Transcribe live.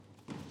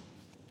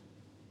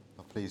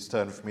Please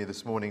turn with me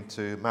this morning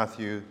to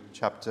Matthew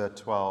chapter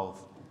 12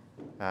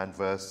 and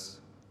verse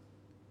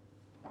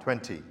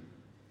 20.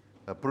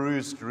 A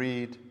bruised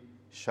reed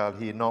shall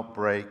he not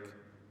break,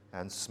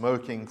 and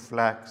smoking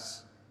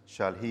flax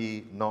shall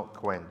he not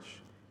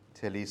quench,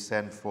 till he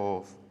send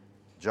forth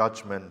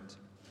judgment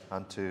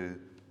unto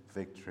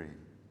victory.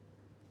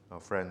 Our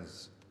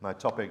friends, my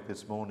topic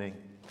this morning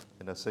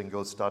in a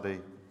single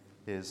study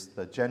is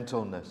the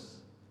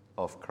gentleness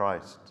of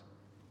Christ,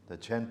 the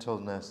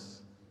gentleness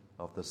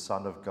of the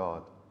Son of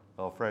God.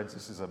 Oh, friends,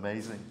 this is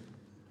amazing.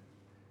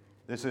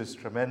 This is a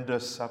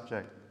tremendous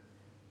subject.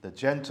 The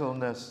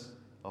gentleness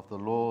of the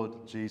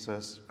Lord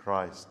Jesus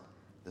Christ,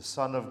 the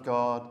Son of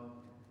God,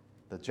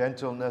 the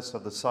gentleness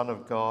of the Son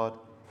of God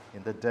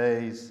in the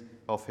days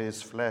of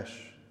his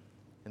flesh,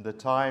 in the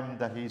time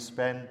that he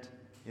spent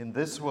in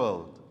this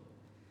world,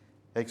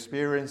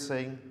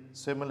 experiencing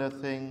similar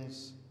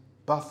things,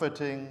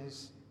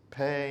 buffetings,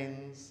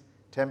 pains,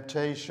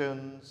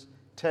 temptations,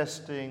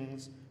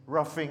 testings,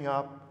 roughing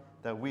up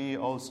that we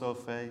also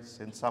face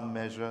in some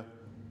measure.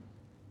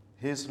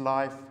 His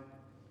life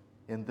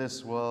in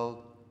this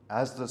world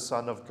as the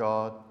Son of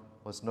God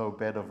was no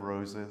bed of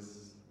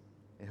roses.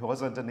 It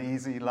wasn't an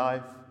easy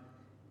life.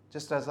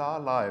 Just as our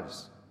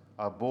lives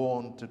are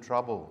born to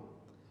trouble,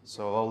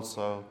 so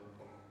also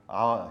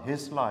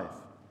his life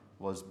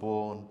was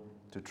born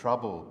to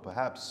trouble.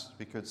 Perhaps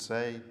we could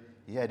say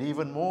he had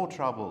even more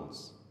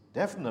troubles.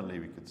 Definitely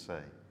we could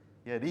say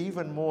he had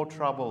even more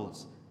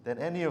troubles than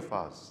any of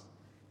us.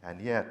 And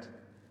yet,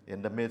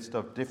 in the midst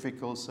of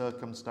difficult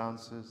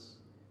circumstances,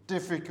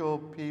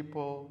 difficult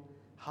people,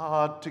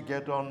 hard to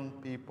get on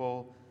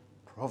people,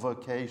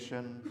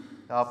 provocation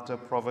after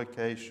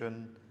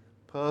provocation,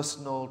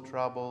 personal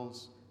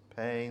troubles,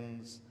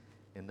 pains,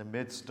 in the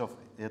midst of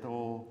it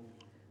all,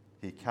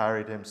 he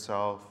carried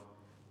himself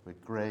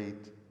with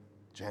great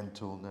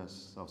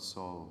gentleness of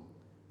soul,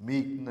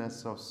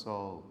 meekness of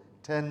soul,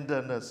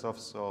 tenderness of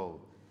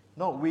soul.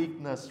 Not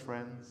weakness,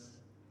 friends.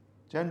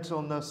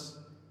 Gentleness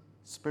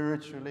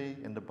spiritually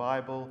in the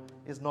Bible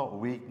is not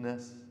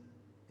weakness.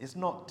 It's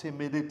not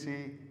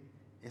timidity.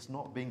 It's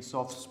not being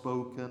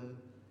soft-spoken.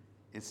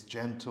 It's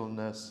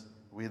gentleness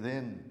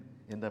within,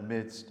 in the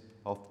midst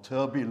of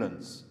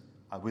turbulence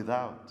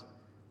without.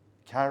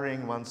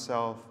 Carrying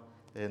oneself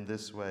in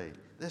this way.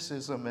 This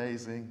is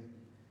amazing.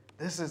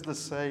 This is the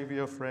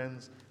Savior,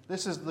 friends.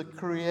 This is the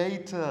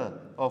Creator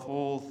of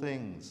all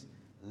things,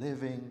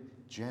 living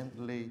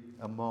gently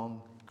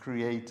among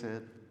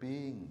created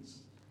beings.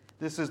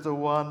 This is the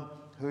one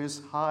who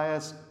is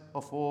highest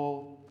of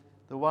all,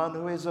 the one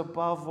who is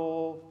above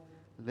all,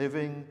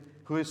 living,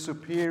 who is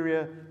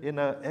superior in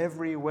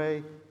every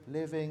way,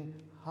 living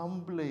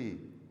humbly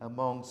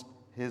amongst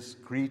his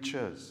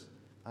creatures,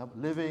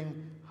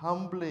 living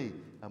humbly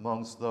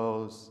amongst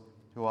those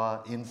who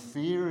are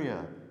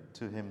inferior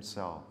to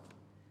himself.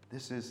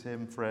 This is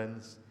him,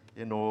 friends,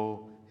 in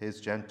all his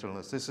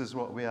gentleness. This is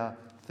what we are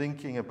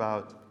thinking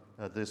about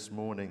this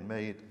morning.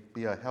 May it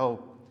be a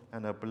help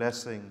and a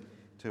blessing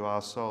to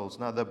our souls.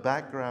 Now, the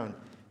background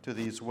to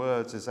these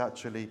words is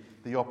actually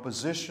the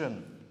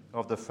opposition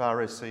of the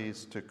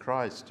Pharisees to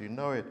Christ. You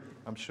know it.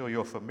 I'm sure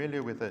you're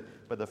familiar with it.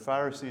 But the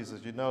Pharisees,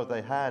 as you know,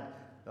 they had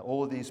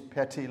all these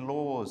petty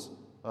laws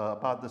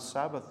about the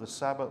Sabbath. The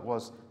Sabbath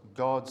was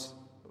God's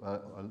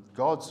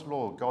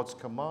law, God's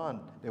command.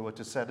 They were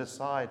to set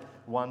aside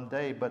one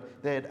day,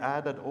 but they had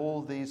added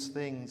all these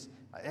things,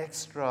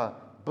 extra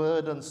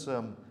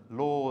burdensome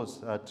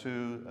laws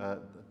to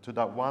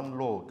that one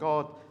law.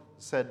 God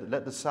said,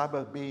 let the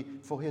Sabbath be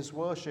for his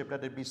worship,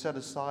 let it be set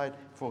aside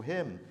for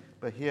him.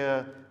 But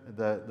here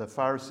the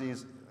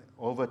Pharisees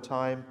over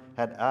time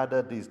had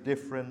added these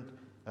different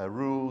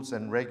rules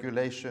and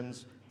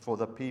regulations for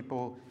the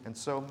people, and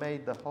so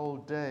made the whole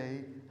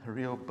day a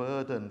real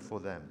burden for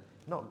them.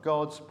 Not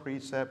God's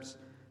precepts,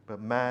 but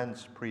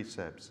man's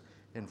precepts.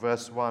 In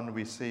verse 1,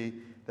 we see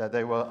that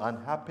they were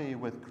unhappy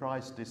with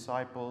Christ's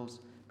disciples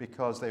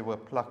because they were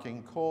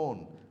plucking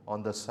corn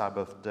on the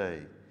Sabbath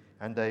day.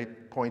 And they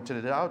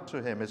pointed it out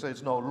to him. They said,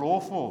 it's not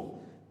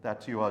lawful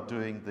that you are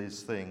doing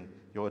this thing.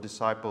 Your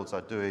disciples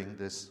are doing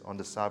this on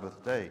the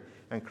Sabbath day.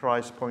 And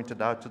Christ pointed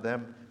out to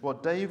them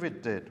what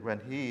David did when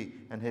he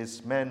and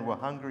his men were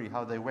hungry,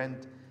 how they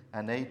went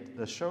and ate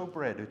the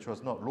showbread, which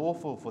was not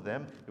lawful for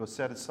them. It was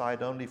set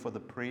aside only for the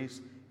priests,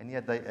 and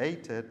yet they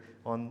ate it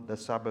on the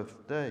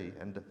Sabbath day.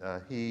 And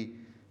he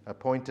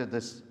pointed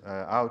this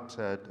out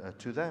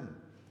to them.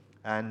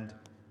 And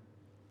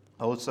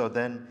also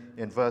then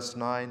in verse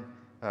 9,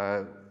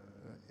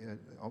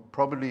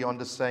 probably on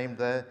the same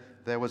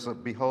there was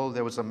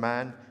a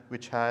man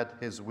which had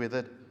his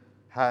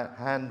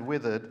hand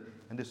withered,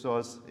 and this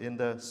was in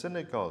the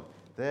synagogue.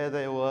 There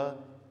they were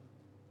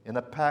in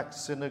a packed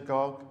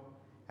synagogue,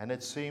 and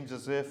it seems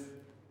as if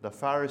the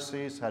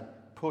Pharisees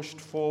had pushed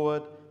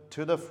forward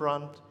to the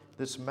front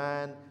this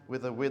man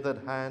with a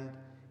withered hand,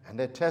 and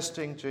they're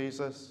testing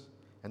Jesus,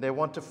 and they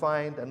want to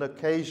find an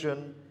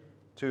occasion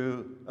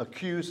to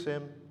accuse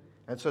him.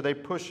 And so they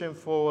push him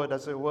forward,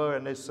 as it were,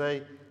 and they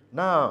say,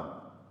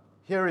 now,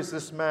 Here is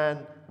this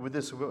man with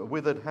this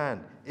withered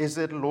hand. Is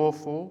it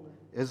lawful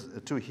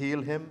to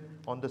heal him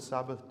on the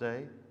Sabbath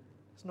day?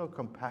 There's no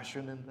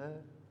compassion in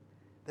there.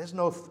 There's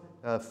no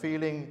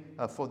feeling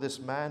for this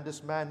man.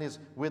 This man, his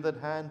withered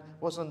hand,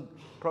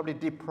 probably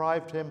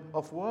deprived him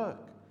of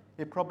work.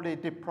 It probably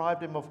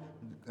deprived him of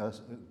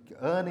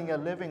earning a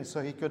living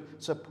so he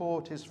could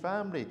support his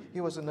family.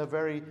 He was in a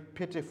very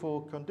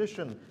pitiful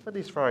condition. But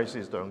these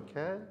Pharisees don't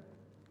care.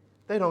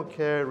 They don't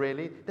care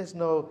really. There's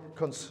no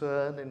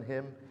concern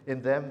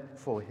in them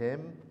for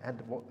him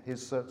and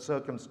his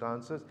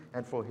circumstances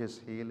and for his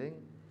healing.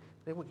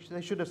 They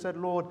should have said,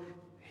 Lord,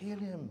 heal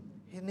him.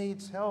 He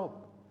needs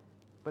help.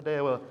 But they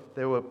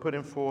were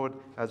putting forward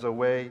as a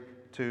way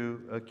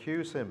to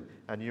accuse him.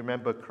 And you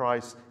remember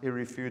Christ's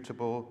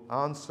irrefutable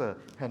answer.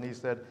 And he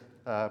said,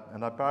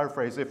 and I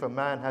paraphrase, if a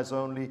man has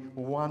only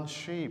one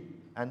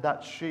sheep and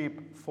that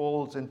sheep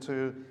falls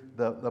into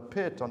the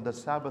pit on the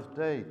Sabbath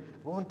day,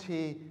 won't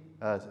he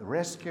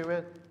rescue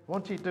it?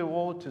 Won't he do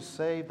all to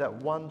save that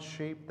one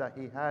sheep that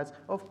he has?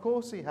 Of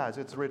course he has.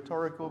 It's a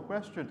rhetorical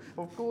question.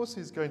 Of course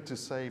he's going to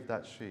save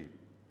that sheep.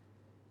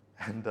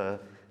 And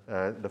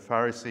the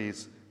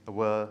Pharisees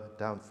were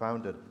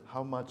dumbfounded.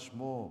 How much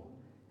more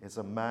is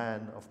a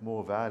man of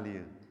more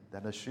value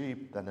than a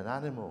sheep, than an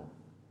animal?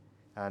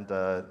 And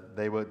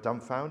they were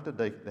dumbfounded.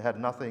 They had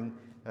nothing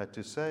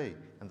to say.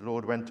 And the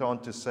Lord went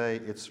on to say,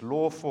 it's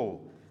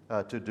lawful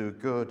to do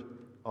good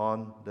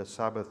on the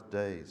Sabbath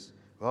days.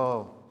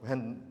 Well,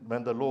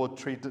 when the Lord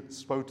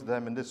spoke to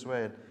them in this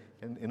way,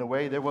 in a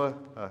way they were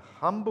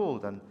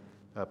humbled and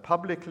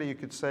publicly, you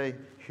could say,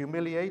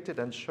 humiliated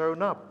and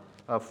shown up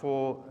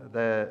for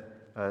their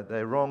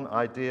wrong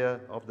idea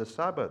of the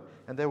Sabbath.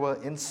 And they were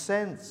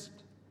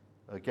incensed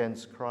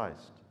against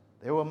Christ.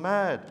 They were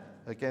mad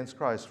against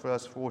Christ.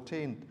 Verse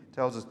 14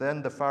 tells us,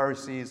 then the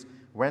Pharisees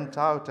went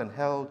out and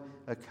held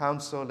a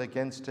council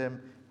against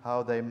him,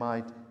 how they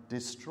might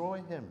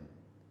destroy him.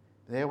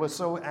 They were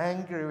so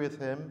angry with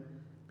him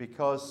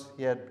because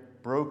he had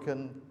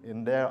broken,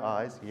 in their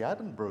eyes, he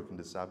hadn't broken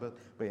the Sabbath,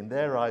 but in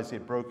their eyes he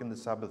had broken the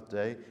Sabbath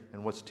day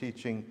and was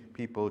teaching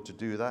people to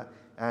do that.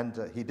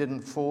 And he didn't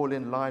fall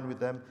in line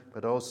with them,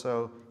 but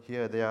also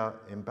here they are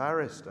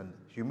embarrassed and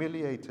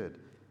humiliated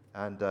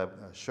and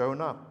shown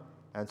up.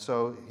 And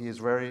so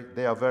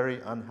they are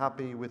very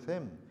unhappy with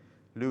him.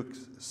 Luke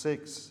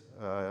 6,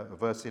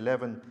 verse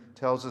 11,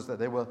 tells us that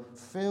they were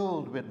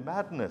filled with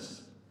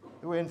madness.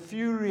 They were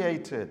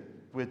infuriated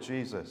with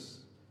Jesus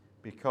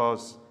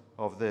because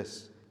of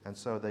this. And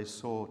so they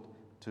sought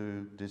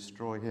to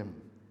destroy him.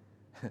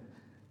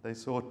 They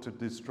sought to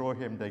destroy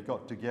him. They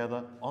got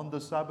together on the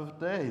Sabbath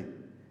day.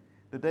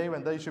 The day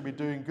when they should be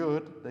doing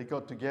good, they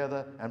got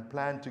together and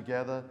planned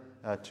together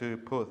to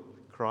put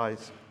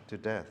Christ to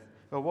death.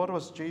 Well, what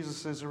was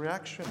Jesus'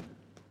 reaction?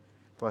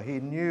 Well, he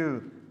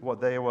knew what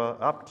they were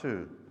up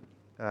to.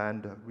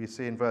 And we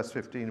see in verse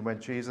 15, when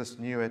Jesus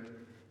knew it,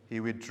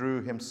 he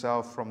withdrew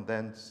himself from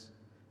thence,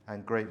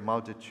 and great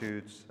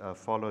multitudes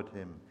followed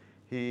him.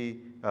 He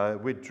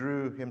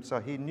withdrew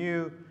himself. He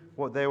knew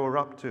what they were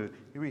up to.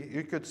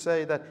 You could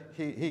say that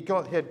he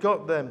had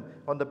got them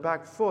on the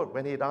back foot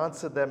when he had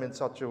answered them in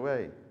such a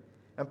way.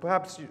 And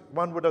perhaps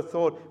one would have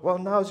thought, well,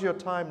 now's your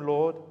time,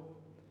 Lord.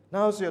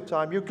 Now's your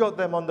time. You've got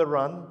them on the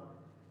run.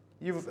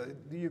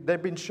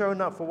 They've been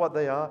shown up for what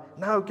they are.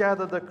 Now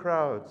gather the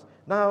crowds.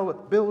 Now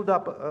build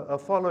up a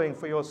following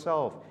for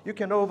yourself. You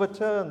can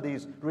overturn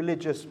these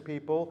religious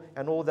people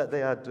and all that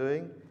they are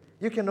doing.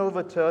 You can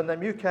overturn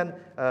them. You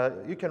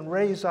can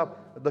raise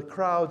up the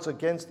crowds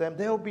against them.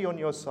 They'll be on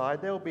your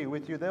side. They'll be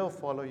with you. They'll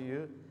follow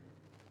you.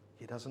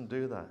 He doesn't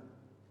do that.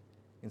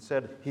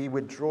 Instead, he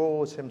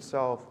withdraws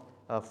himself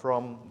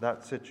from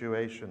that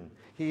situation.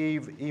 He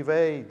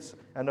evades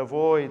and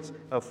avoids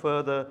a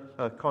further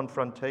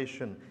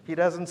confrontation. He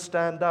doesn't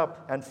stand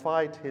up and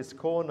fight his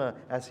corner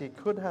as he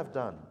could have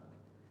done,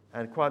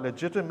 and quite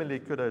legitimately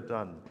could have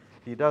done.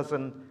 He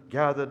doesn't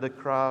gather the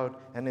crowd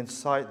and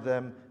incite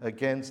them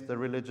against the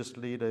religious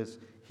leaders.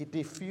 He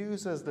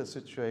diffuses the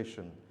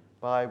situation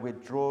by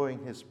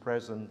withdrawing his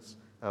presence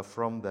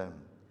from them.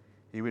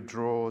 He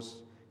withdraws,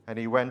 and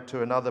he went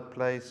to another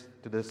place,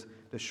 to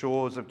the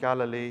shores of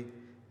Galilee,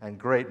 and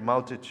great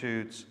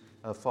multitudes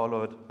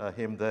followed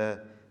him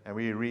there. And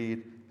we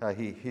read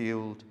he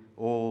healed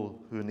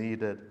all who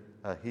needed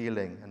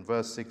healing. And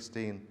verse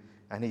 16,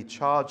 and he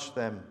charged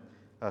them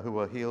who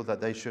were healed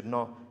that they should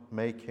not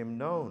make him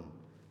known.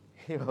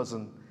 He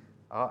wasn't,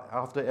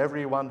 after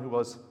everyone who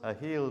was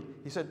healed,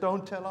 he said,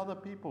 don't tell other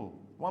people.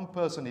 One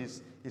person,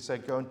 he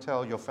said, go and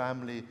tell your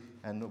family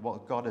and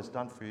what God has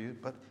done for you.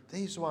 But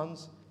these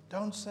ones,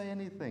 don't say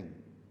anything.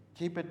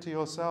 Keep it to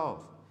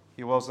yourself.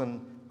 He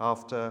wasn't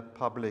after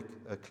public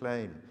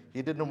acclaim.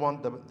 He didn't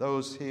want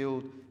those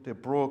healed to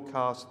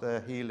broadcast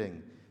their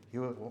healing.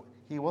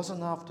 He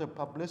wasn't after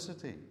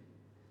publicity.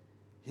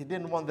 He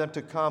didn't want them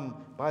to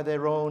come by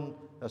their own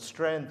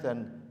strength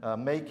and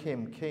make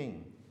him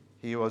king.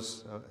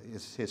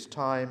 His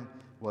time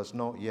was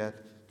not yet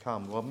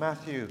come. Well,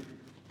 Matthew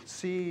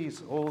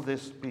sees all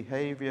this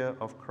behavior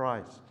of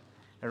Christ.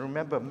 And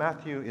remember,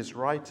 Matthew is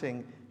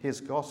writing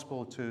his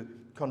gospel to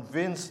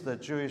convince the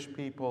Jewish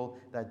people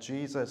that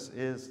Jesus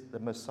is the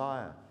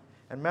Messiah.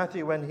 And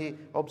Matthew, when he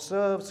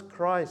observes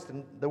Christ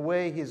and the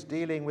way he's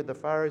dealing with the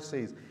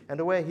Pharisees and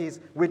the way he's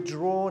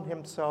withdrawn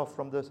himself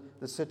from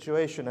the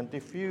situation and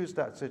diffused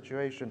that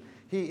situation,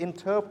 he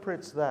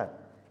interprets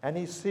that and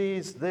he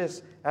sees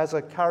this as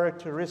a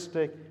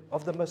characteristic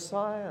of the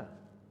Messiah.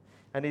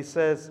 And he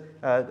says,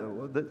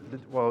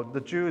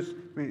 the Jews,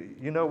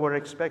 were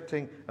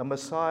expecting a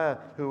Messiah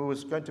who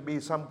was going to be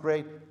some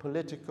great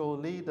political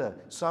leader,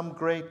 some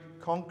great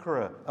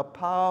conqueror, a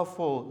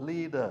powerful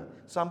leader,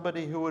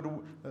 somebody who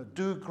would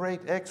do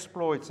great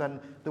exploits, and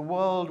the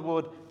world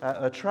would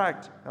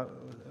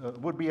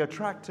be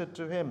attracted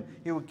to him.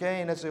 He would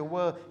gain, as it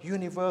were,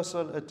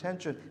 universal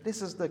attention.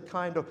 This is the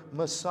kind of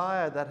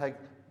Messiah that had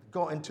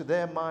got into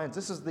their minds.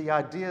 This is the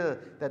idea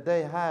that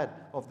they had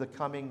of the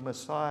coming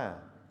Messiah.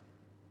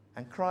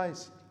 And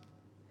Christ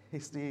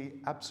is the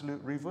absolute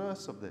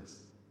reverse of this.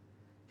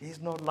 He's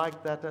not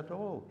like that at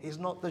all. He's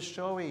not the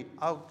showy,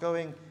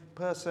 outgoing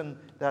person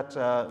that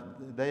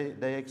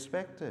they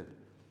expected.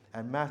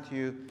 And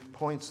Matthew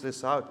points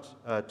this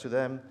out to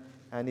them,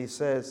 and he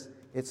says,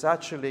 it's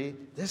actually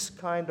this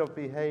kind of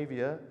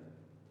behavior,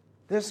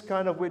 this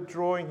kind of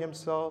withdrawing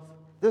himself,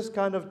 this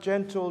kind of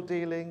gentle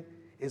dealing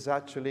is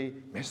actually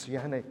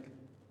messianic.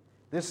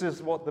 This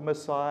is what the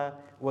Messiah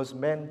was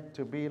meant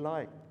to be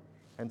like.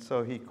 And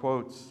so he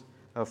quotes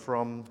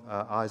from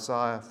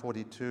Isaiah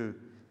 42,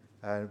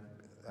 and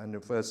in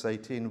verse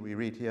 18 we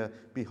read here,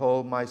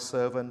 "Behold my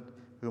servant,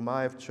 whom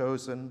I have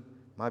chosen,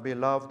 my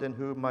beloved, in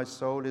whom my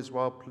soul is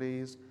well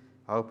pleased.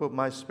 I will put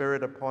my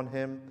spirit upon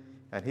him,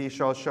 and he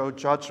shall show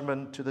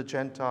judgment to the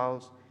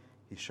Gentiles.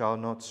 He shall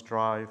not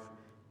strive,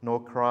 nor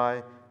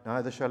cry,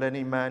 neither shall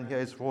any man hear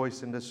his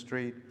voice in the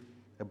street.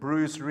 A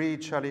bruised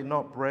reed shall he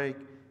not break,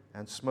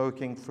 and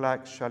smoking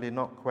flax shall he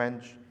not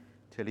quench,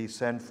 till he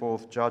send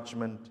forth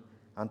judgment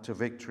unto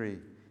victory,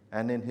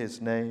 and in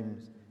his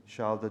name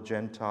shall the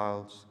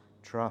Gentiles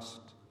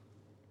trust."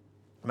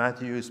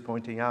 Matthew is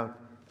pointing out,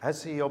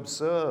 as he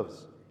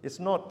observes, it's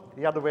not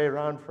the other way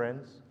around,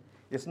 friends.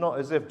 It's not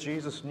as if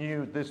Jesus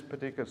knew this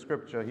particular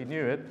scripture. He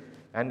knew it,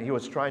 and he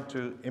was trying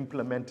to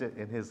implement it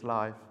in his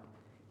life.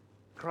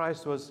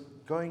 Christ was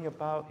going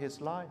about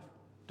his life,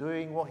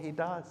 doing what he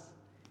does.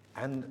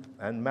 And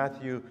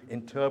Matthew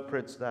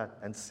interprets that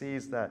and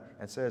sees that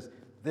and says,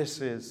 this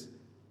is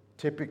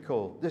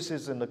typical. This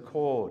is in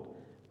accord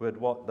with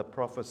what the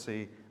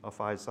prophecy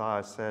of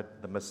Isaiah said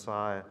the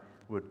Messiah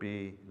would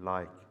be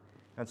like.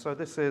 And so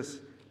this is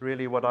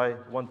really what I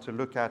want to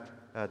look at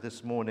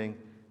this morning,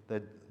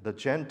 the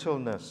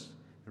gentleness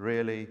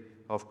really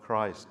of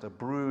Christ. A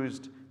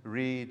bruised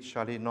reed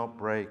shall he not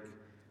break.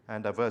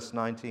 And verse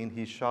 19,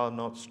 he shall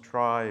not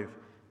strive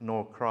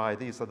nor cry.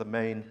 These are the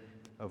main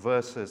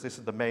verses. This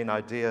is the main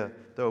idea,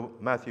 though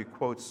Matthew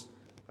quotes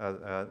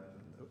a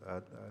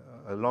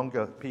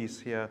longer piece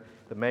here.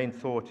 The main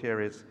thought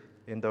here is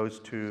in those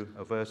two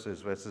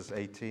verses, verses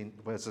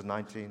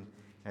 19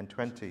 and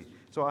 20.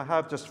 So I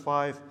have just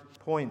 5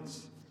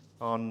 points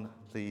on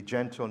the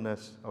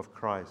gentleness of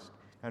Christ.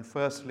 And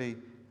firstly,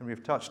 and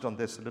we've touched on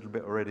this a little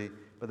bit already,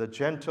 but the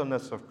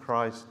gentleness of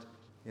Christ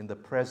in the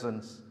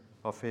presence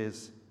of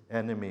his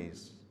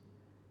enemies.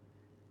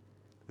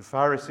 The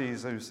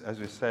Pharisees, as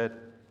we said,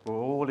 were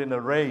all in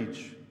a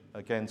rage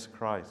against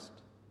Christ.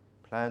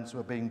 Plans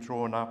were being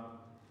drawn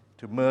up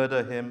to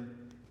murder him,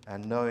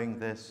 and knowing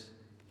this,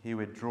 he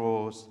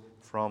withdraws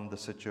from the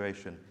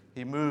situation.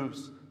 He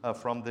moves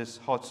from this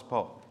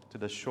hotspot to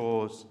the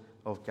shores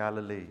of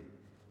Galilee.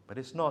 But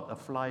it's not a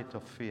flight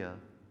of fear.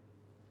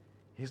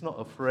 He's not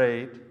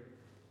afraid.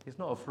 He's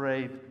not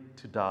afraid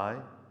to die.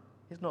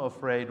 He's not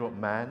afraid what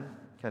man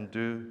can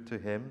do to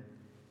him.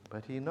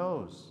 But he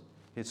knows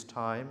his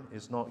time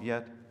is not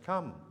yet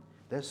come.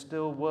 There's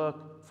still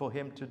work for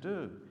him to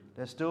do.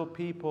 There's still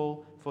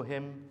people for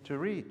him to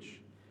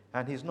reach.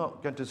 And he's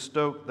not going to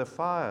stoke the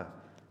fire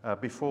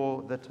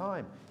before the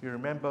time. You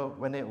remember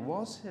when it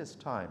was his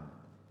time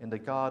in the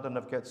Garden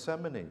of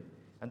Gethsemane,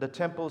 and the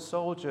temple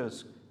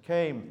soldiers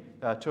came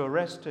to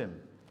arrest him.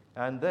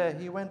 And there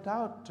he went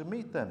out to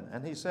meet them.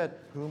 And he said,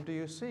 "Whom do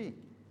you seek?"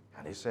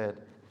 And he said,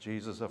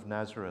 "Jesus of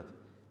Nazareth."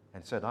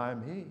 And said, "I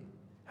am he."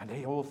 And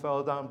they all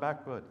fell down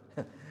backward.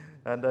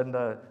 And then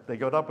they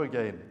got up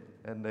again.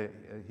 And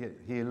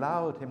he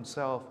allowed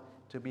himself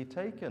to be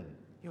taken.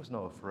 He was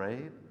not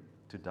afraid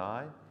to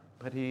die.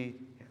 But he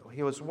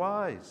was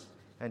wise.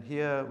 And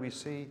here we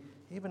see,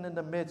 even in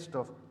the midst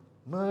of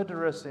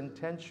murderous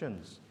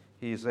intentions,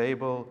 he is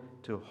able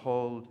to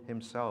hold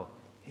himself.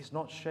 He's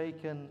not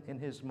shaken in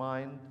his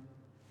mind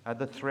at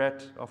the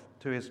threat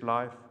to his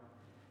life.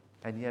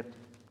 And yet,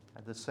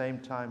 at the same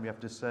time, we have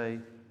to say,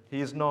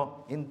 he is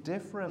not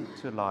indifferent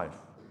to life.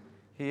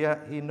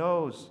 He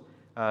knows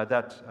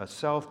that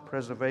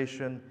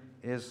self-preservation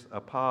is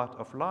a part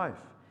of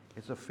life.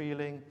 It's a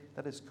feeling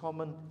that is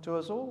common to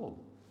us all,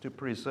 to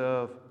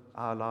preserve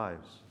our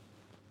lives.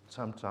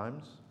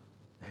 Sometimes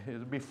it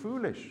would be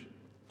foolish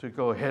to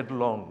go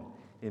headlong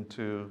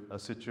into a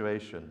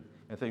situation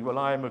and think, well,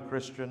 I am a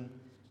Christian,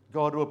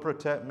 God will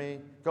protect me.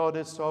 God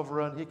is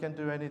sovereign. He can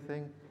do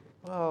anything.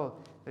 Well,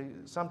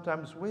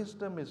 sometimes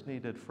wisdom is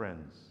needed,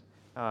 friends.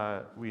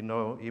 We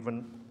know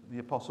even the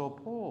Apostle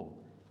Paul,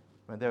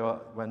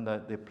 when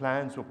the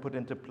plans were put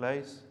into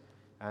place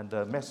and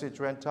the message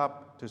went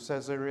up to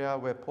Caesarea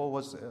where Paul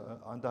was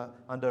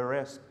under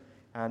arrest,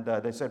 and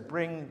they said,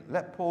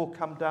 let Paul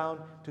come down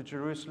to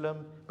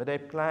Jerusalem. But they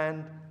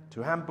planned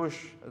to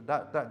ambush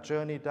that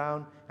journey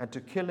down and to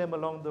kill him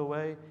along the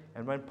way.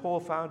 And when Paul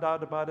found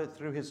out about it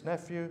through his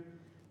nephew,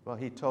 well,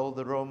 he told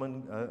the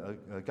Roman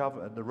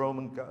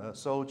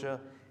soldier,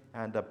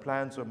 and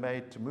plans were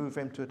made to move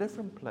him to a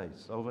different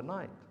place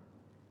overnight.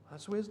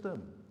 That's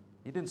wisdom.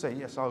 He didn't say,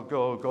 yes, I'll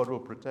go, God will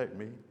protect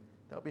me.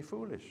 That would be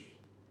foolish.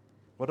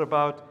 What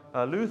about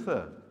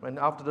Luther, when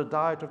after the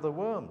diet of the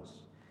worms?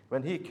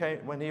 When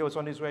he was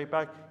on his way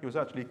back, he was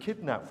actually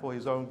kidnapped for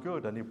his own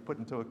good and he put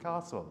into a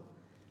castle.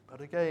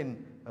 But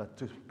again,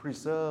 to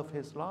preserve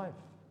his life.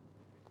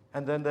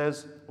 And then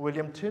there's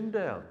William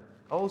Tyndale,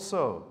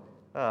 also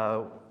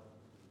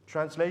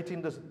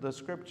translating the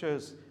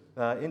scriptures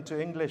into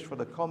English for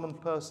the common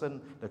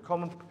person, the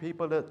common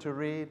people to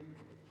read.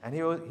 And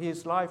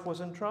his life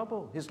was in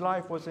trouble. His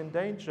life was in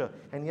danger.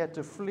 And he had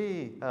to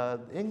flee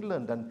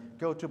England and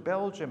go to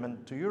Belgium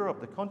and to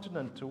Europe, the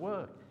continent, to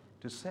work,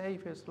 to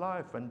save his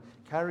life and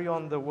carry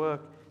on the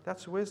work.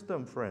 That's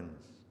wisdom, friends.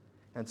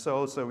 And so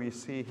also we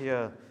see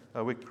here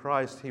with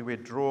Christ, he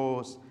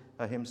withdraws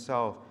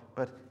himself.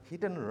 But he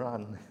didn't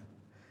run.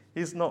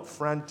 He's not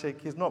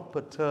frantic. He's not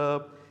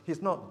perturbed.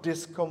 He's not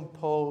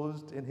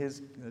discomposed in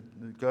his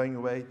going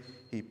away.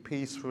 He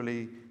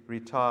peacefully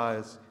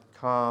retires,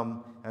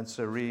 calm and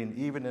serene,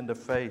 even in the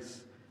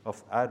face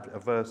of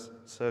adverse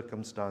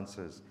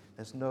circumstances.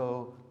 There's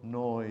no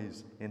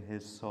noise in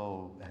his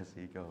soul as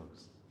he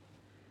goes.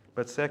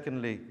 But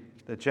secondly,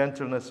 the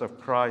gentleness of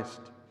Christ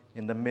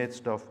in the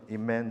midst of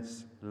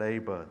immense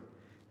labor.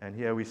 And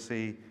here we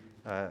see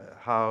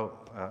how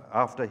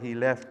after he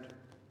left,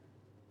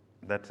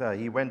 that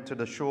he went to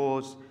the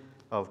shores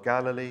of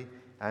Galilee,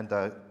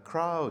 and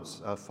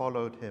crowds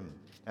followed him.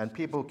 And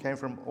people came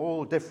from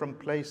all different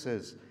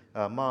places,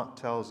 Mark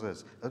tells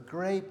us. A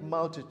great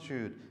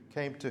multitude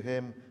came to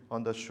him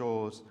on the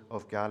shores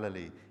of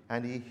Galilee,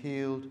 and he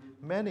healed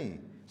many.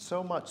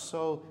 So much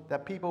so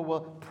that people were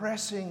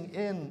pressing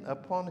in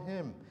upon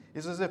him.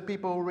 It's as if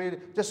people really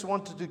just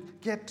wanted to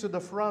get to the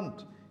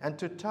front and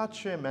to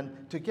touch him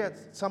and to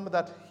get some of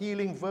that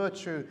healing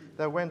virtue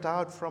that went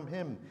out from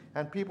him.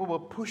 And people were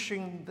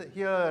pushing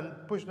here and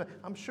pushing there.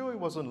 I'm sure it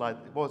was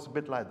a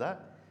bit like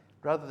that.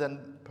 Rather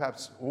than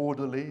perhaps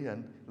orderly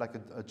and like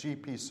a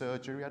GP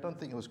surgery. I don't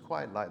think it was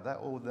quite like that.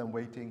 All of them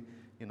waiting,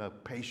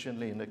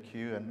 patiently in the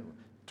queue and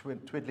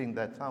twiddling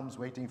their thumbs,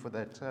 waiting for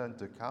their turn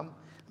to come.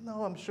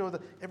 No, I'm sure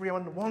that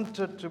everyone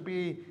wanted to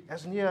be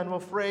as near and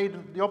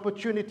afraid the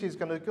opportunity is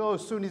going to go.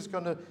 Soon he's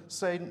going to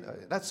say,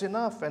 that's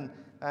enough, and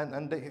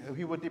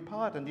he would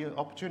depart and the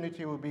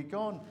opportunity will be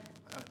gone.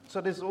 So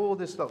there's all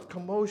this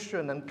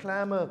commotion and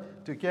clamor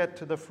to get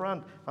to the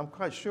front. I'm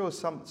quite sure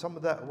some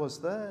of that was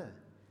there.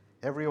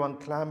 Everyone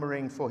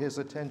clamoring for his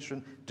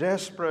attention,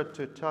 desperate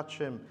to touch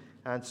him.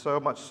 And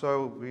so much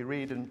so, we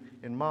read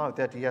in Mark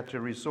that he had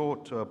to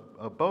resort to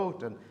a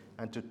boat and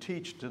to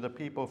teach to the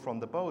people from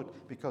the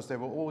boat because they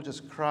were all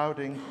just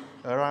crowding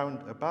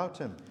around about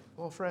him.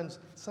 Well, friends,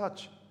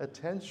 such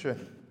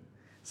attention,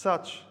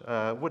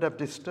 would have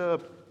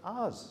disturbed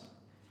us.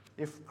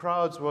 If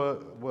crowds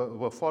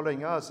were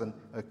following us and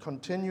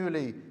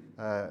continually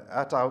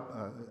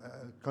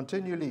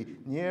continually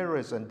near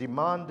us and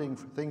demanding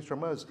things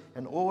from us,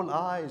 and all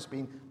eyes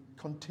being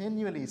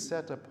continually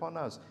set upon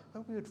us,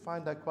 well, we would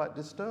find that quite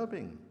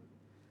disturbing.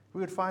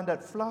 We would find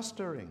that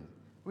flustering.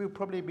 We would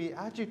probably be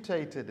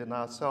agitated in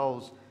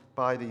ourselves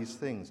by these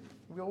things.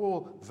 We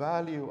all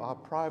value our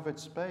private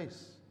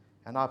space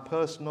and our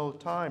personal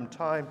time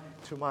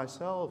to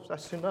myself.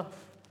 That's enough.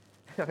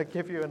 I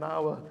give you an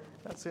hour,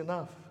 that's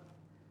enough.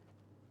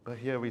 But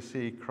here we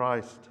see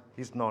Christ,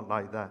 he's not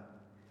like that.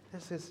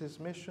 This is his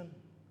mission.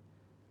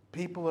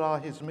 People are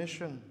his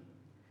mission.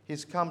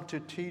 He's come to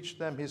teach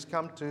them. He's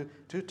come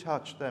to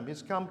touch them.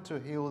 He's come to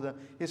heal them.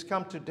 He's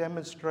come to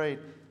demonstrate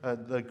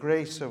the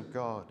grace of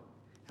God.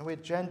 And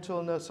with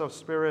gentleness of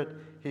spirit,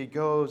 he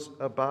goes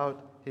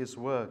about his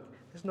work.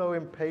 There's no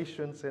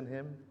impatience in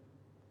him.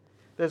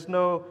 There's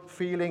no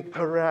feeling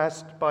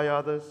harassed by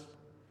others.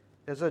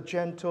 There's a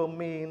gentle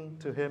mien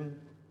to him.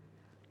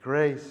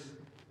 Grace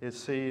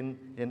is seen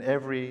in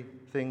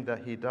everything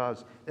that he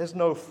does. There's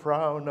no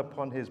frown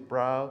upon his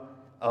brow.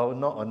 Oh,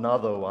 not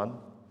another one.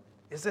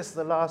 Is this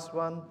the last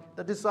one?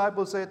 The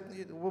disciples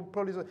will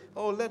probably say,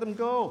 oh, let him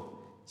go.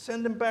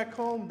 Send him back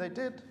home. They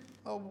did.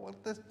 Oh, well,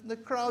 the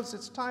crowds,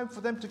 it's time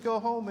for them to go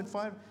home and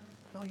find.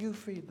 No, you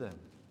feed them.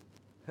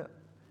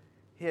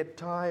 He had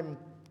time,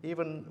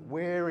 even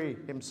weary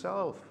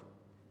himself.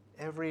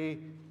 Every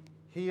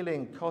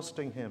healing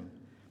costing him.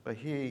 But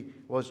he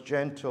was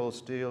gentle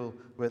still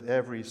with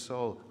every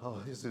soul.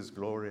 Oh, this is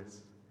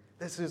glorious.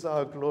 This is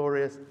our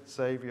glorious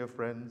Savior,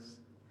 friends.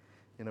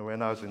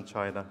 When I was in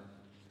China,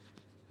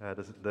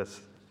 the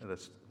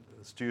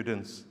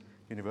students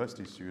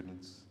university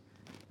students.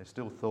 They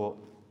still thought,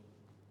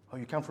 oh,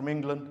 you come from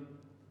England?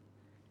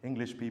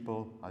 English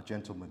people are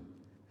gentlemen.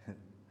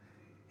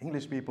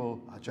 English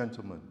people are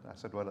gentlemen. I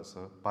said, well, that's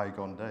a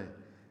bygone day.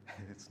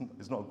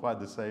 It's not quite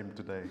the same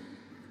today.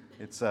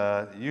 It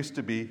used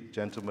to be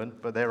gentlemen,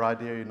 but their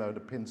idea, the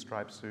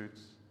pinstripe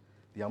suits,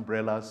 the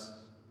umbrellas,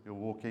 you're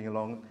walking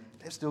along,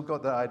 they've still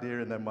got that idea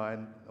in their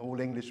mind. All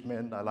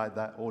Englishmen, I like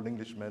that, all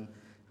Englishmen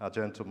are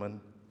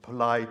gentlemen,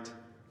 polite,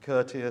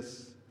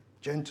 courteous,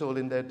 gentle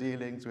in their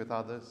dealings with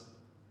others.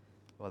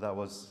 Well, that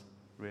was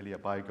really a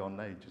bygone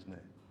age, isn't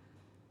it?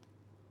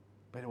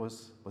 But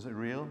was it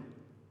real?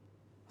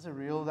 Was it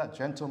real, that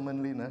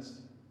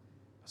gentlemanliness?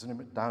 Wasn't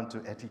it down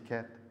to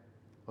etiquette?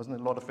 Wasn't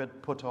a lot of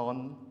it put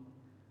on?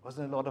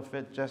 Wasn't a lot of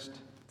it just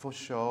for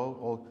show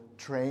or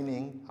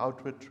training,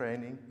 outward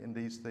training in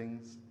these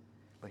things?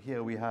 But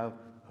here we have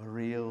a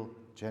real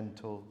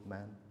gentle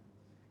man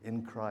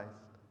in Christ,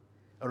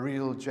 a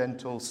real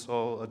gentle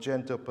soul,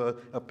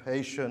 a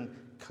patient,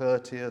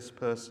 courteous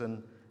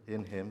person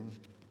in him.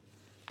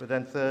 But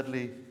then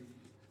thirdly,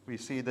 we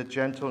see the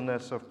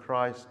gentleness of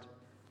Christ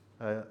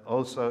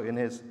also in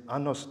his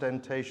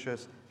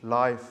unostentatious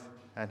life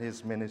and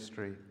his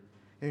ministry.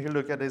 If you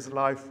look at his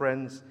life,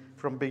 friends,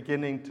 from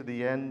beginning to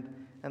the end,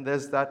 and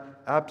there's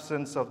that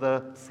absence of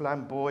the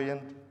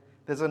flamboyant,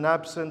 there's an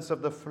absence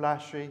of the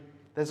flashy,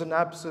 there's an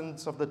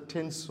absence of the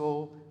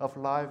tinsel of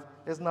life.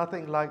 There's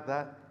nothing like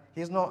that.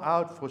 He's not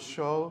out for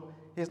show.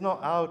 He's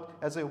not out,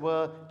 as it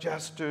were,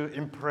 just to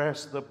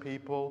impress the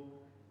people.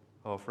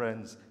 Oh,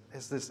 friends,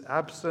 there's this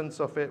absence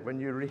of it when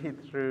you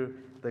read through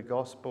the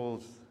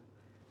Gospels.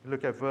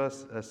 Look at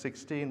verse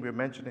 16, we're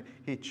mentioning,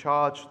 he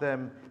charged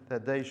them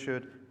that they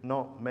should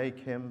not make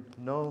him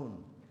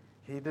known.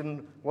 He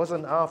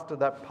wasn't after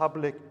that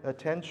public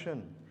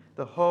attention.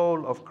 The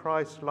whole of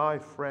Christ's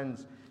life,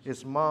 friends,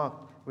 is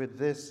marked with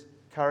this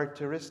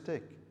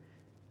characteristic.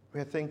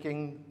 We're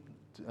thinking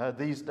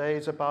these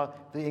days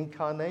about the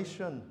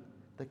incarnation,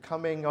 the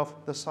coming of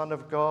the Son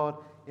of God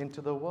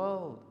into the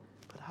world.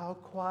 But how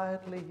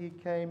quietly he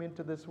came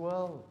into this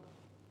world.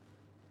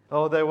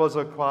 Oh, there was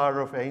a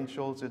choir of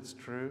angels, it's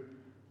true,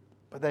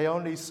 but they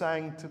only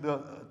sang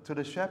to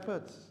the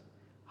shepherds.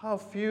 How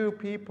few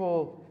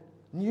people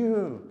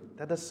knew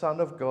that the Son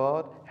of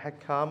God had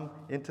come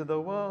into the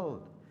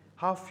world.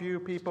 How few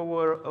people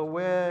were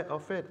aware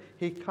of it.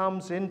 He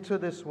comes into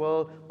this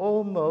world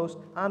almost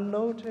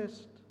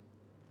unnoticed.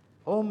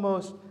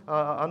 Almost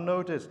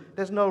unnoticed.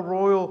 There's no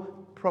royal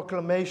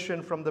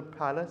proclamation from the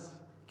palace.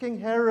 King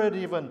Herod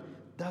even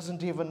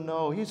doesn't even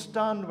know. He's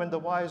stunned when the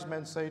wise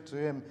men say to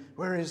him,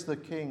 where is the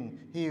king?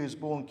 He who is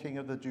born king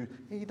of the Jews.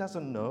 He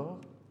doesn't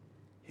know.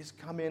 He's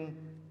come in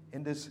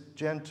this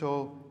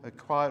gentle,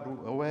 quiet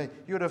way.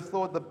 You would have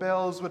thought the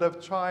bells would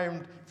have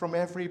chimed from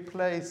every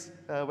place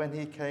when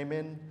he came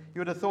in. You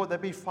would have thought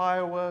there'd be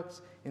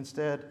fireworks.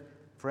 Instead,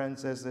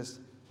 friends, there's this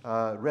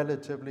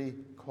relatively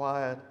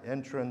quiet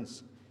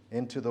entrance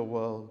into the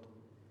world.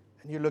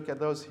 And you look at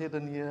those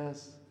hidden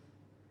years.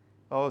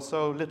 Oh,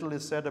 so little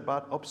is said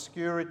about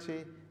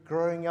obscurity,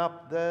 growing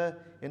up there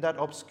in that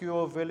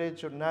obscure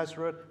village of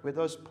Nazareth with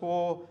those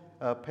poor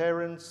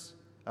parents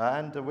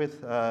and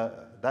with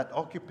that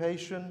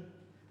occupation,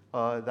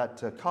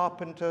 that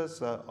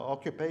carpenter's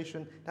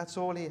occupation. That's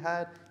all he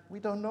had. We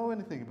don't know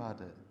anything about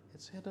it.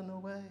 It's hidden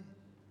away.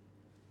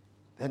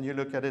 Then you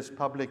look at his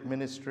public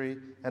ministry,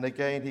 and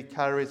again he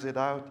carries it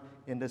out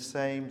in the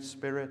same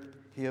spirit.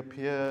 He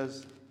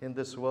appears in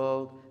this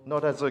world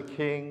not as a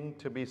king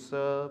to be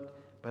served,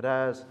 but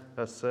as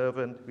a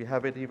servant. We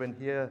have it even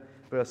here,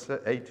 verse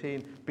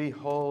 18.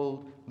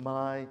 Behold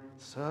my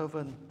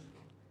servant.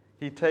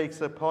 He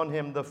takes upon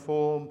him the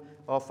form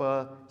of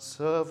a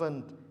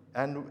servant,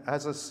 and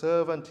as a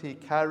servant he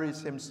carries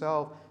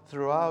himself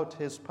throughout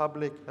his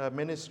public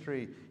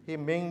ministry. He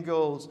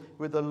mingles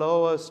with the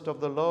lowest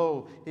of the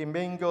low. He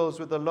mingles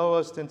with the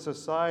lowest in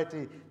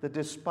society, the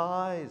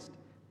despised,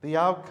 the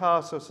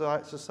outcasts of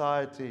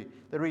society,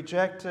 the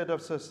rejected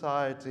of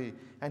society,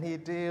 and he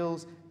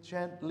deals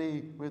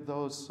gently with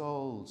those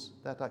souls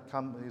that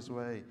come his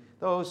way.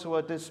 Those who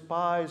are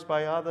despised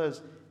by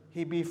others,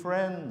 he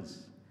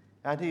befriends,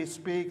 and he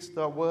speaks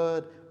the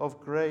word of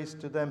grace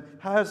to them.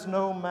 Has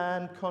no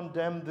man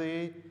condemned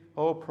thee,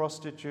 O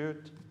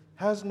prostitute?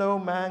 Has no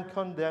man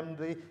condemned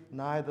thee?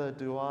 Neither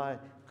do I.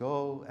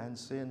 Go and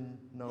sin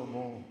no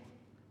more.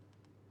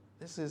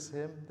 This is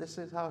him. This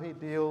is how he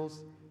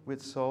deals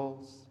with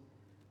souls.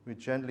 We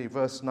gently,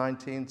 verse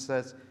 19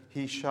 says,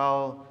 he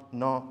shall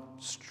not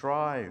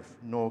strive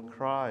nor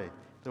cry.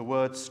 The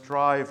word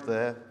strive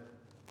there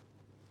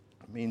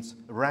means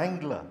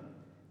wrangler.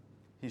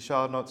 He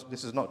shall not,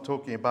 this is not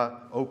talking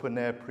about open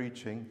air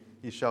preaching.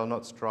 He shall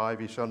not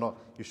strive. You shall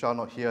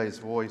not hear his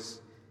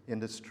voice in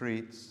the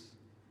streets.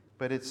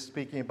 But it's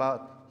speaking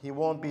about he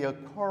won't be a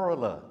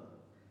quarreler.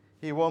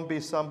 He won't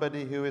be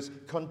somebody who is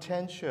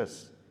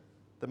contentious.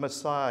 The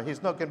Messiah.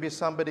 He's not going to be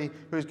somebody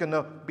who's going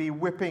to be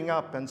whipping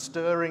up and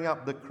stirring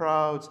up the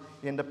crowds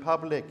in the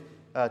public.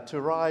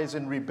 to rise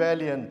in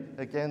rebellion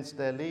against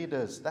their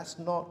leaders. That's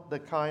not the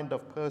kind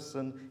of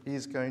person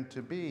he's going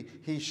to be.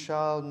 He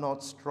shall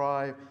not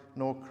strive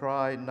nor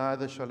cry,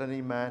 neither shall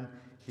any man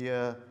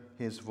hear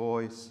his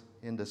voice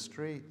in the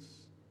streets.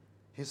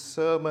 His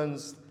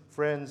sermons,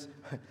 friends,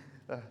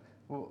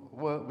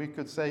 we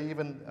could say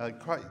even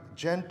quite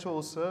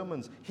gentle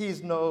sermons.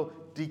 He's no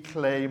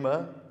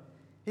declaimer.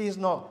 He's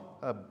not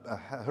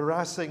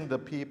harassing the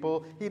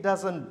people. He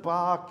doesn't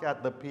bark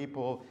at the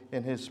people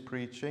in his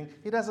preaching.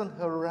 He doesn't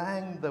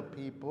harangue the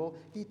people.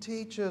 He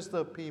teaches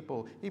the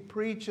people. He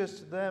preaches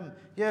to them.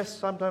 Yes,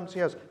 sometimes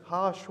he has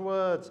harsh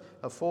words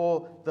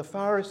for the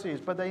Pharisees,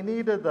 but they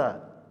needed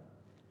that.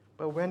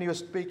 But when he was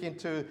speaking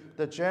to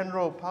the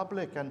general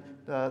public and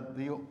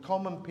the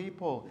common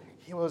people,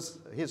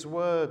 his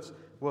words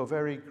were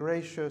very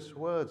gracious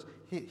words.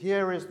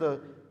 Here is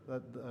the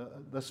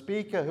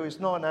speaker who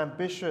is not an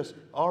ambitious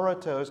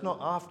orator, who is not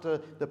after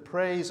the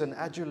praise and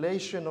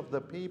adulation of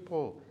the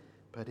people,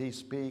 but he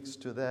speaks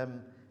to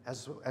them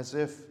as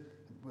if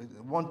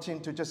wanting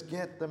to just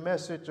get the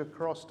message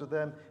across to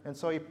them. And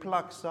so he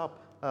plucks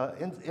up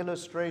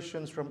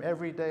illustrations from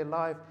everyday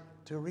life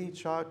to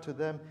reach out to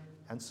them.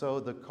 And so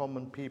the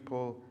common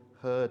people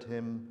heard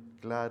him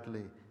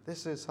gladly.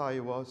 This is how he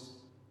was.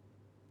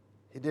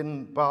 He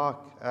didn't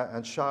bark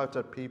and shout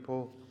at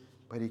people,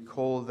 but he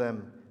called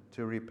them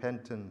to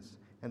repentance.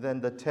 And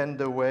then the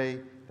tender way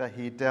that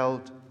he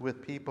dealt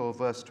with people,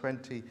 verse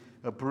 20,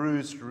 a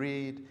bruised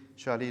reed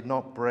shall he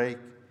not break,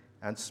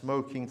 and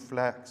smoking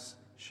flax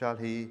shall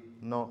he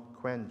not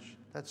quench.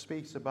 That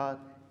speaks about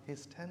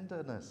his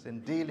tenderness in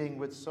dealing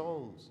with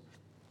souls.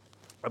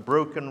 A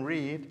broken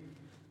reed,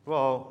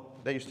 well,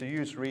 they used to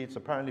use reeds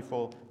apparently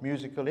for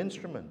musical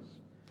instruments.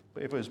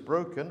 But if it was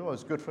broken, well, it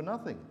was good for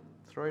nothing.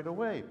 Throw it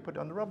away, put it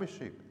on the rubbish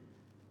heap.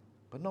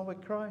 But not with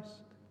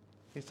Christ.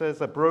 He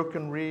says a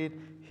broken reed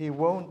he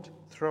won't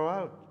throw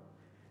out.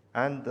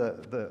 And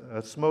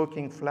the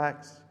smoking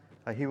flax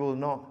he will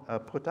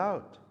not put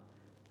out.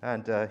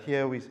 And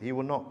he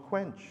will not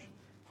quench.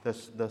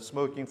 The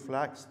smoking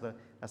flax,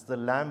 that's the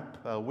lamp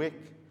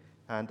wick.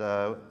 And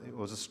it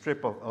was a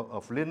strip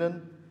of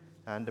linen.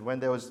 And when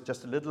there was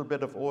just a little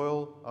bit of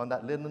oil on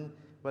that linen,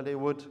 well, it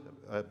would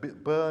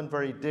burn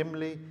very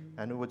dimly,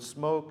 and it would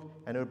smoke,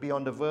 and it would be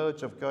on the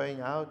verge of going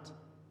out.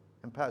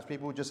 And perhaps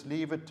people would just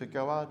leave it to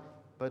go out.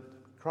 But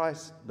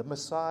Christ, the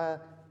Messiah,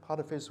 part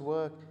of his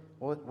work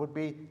would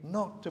be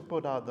not to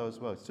put out those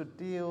works, to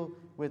deal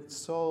with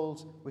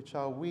souls which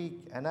are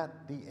weak and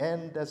at the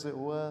end, as it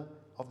were,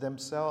 of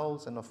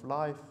themselves and of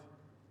life,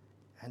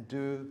 and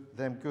do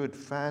them good,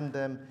 fan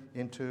them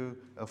into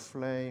a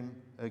flame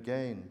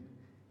again.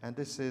 And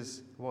this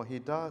is what he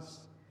does.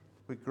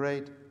 With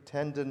great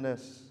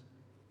tenderness,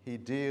 he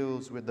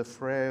deals with the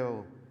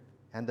frail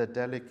and the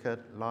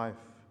delicate life.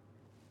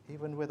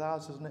 Even with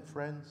us, isn't it,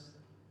 friends?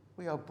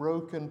 We are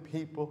broken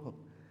people.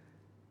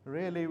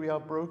 Really, we are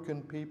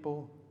broken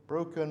people,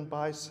 broken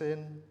by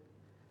sin.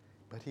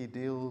 But he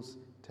deals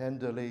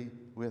tenderly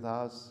with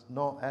us,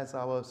 not as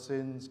our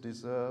sins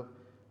deserve.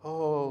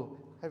 Oh,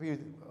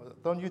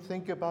 don't you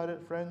think about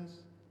it,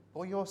 friends?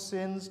 What your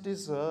sins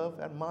deserve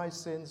and my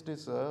sins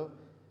deserve,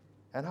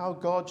 and how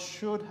God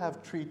should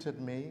have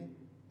treated me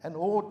and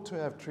ought to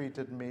have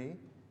treated me,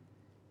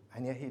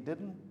 and yet he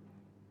didn't.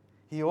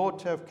 He ought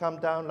to have come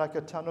down like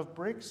a ton of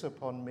bricks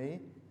upon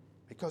me,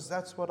 because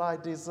that's what I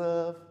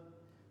deserve.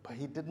 But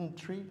he didn't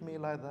treat me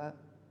like that.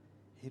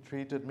 He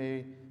treated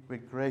me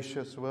with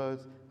gracious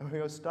words. And we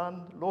were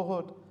stunned.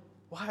 Lord,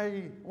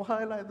 why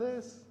like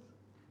this?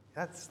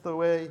 That's the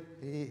way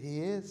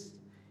he is.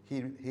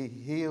 He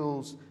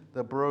heals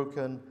the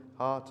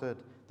broken-hearted,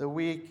 the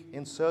weak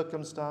in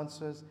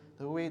circumstances,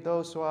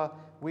 those who are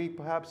weak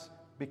perhaps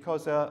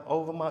because there are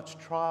overmuch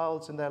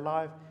trials in their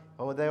life,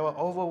 or they were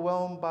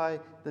overwhelmed by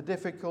the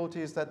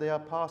difficulties that they are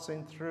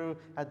passing through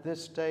at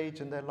this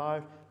stage in their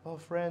life. Oh,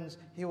 friends,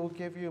 he will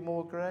give you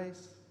more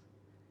grace.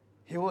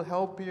 He will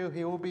help you.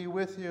 He will be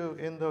with you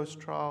in those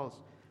trials.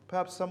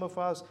 Perhaps some of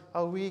us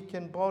are weak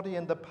in body,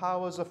 and the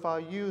powers of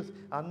our youth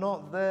are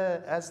not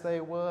there as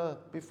they were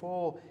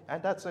before.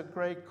 And that's a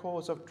great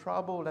cause of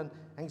trouble and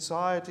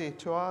anxiety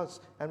to us.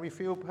 And we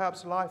feel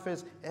perhaps life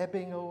is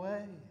ebbing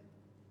away.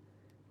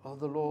 Oh,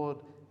 the Lord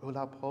will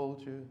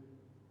uphold you.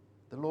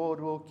 The Lord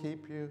will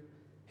keep you.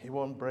 He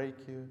won't break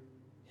you.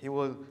 He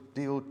will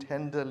deal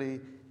tenderly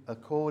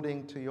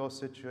according to your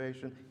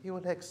situation. He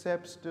will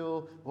accept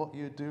still what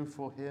you do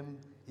for him,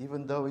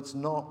 even though it's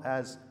not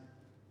as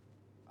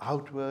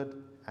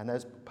outward and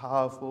as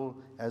powerful,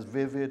 as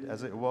vivid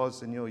as it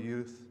was in your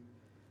youth.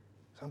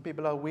 Some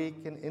people are weak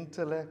in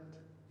intellect,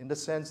 in the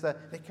sense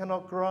that they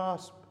cannot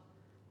grasp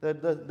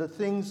the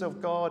things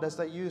of God as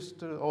they used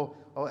to,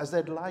 or as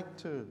they'd like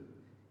to.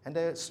 And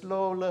they're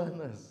slow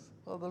learners.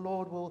 Well, the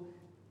Lord will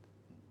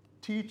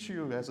teach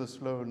you as a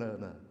slow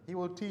learner. He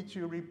will teach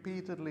you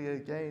repeatedly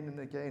again and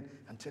again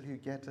until you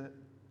get it.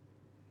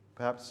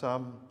 Perhaps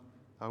some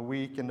are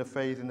weak in the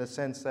faith in the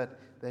sense that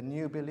they're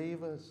new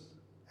believers,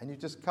 and you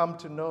just come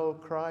to know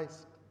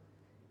Christ.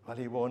 But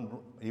he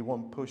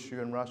won't push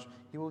you and rush.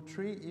 He will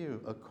treat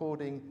you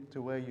according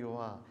to where you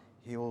are.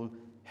 He will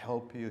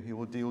help you. He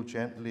will deal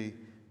gently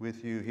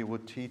with you. He will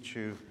teach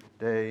you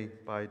day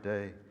by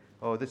day.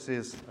 Oh, this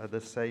is the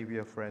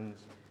Savior,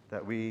 friends,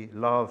 that we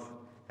love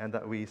and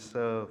that we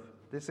serve.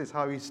 This is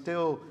how he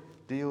still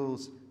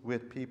deals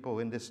with people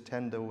in this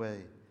tender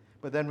way.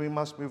 But then we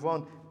must move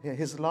on.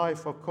 His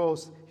life, of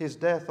course, his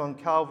death on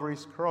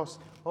Calvary's cross.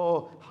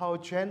 Oh, how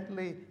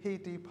gently he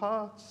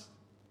departs.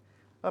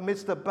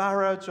 Amidst the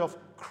barrage of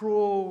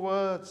cruel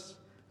words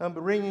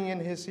ringing in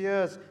his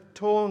ears,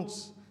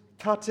 taunts,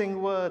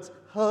 cutting words,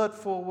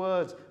 hurtful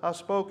words are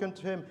spoken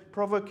to him,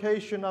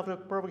 provocation after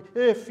provocation.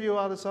 If you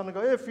are the Son of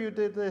God, if you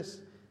did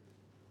this.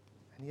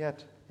 And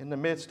yet, in the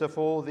midst of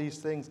all these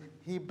things,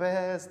 he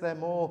bears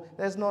them all.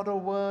 There's not a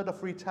word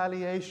of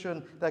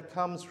retaliation that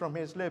comes from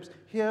his lips.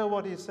 Hear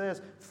what he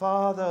says,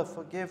 Father,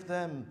 forgive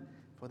them,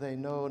 for they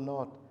know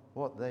not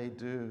what they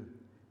do.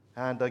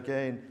 And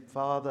again,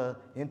 Father,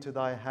 into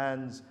thy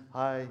hands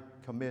I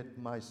commit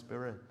my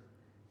spirit.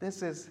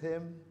 This is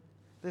him.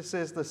 This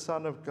is the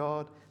Son of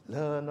God.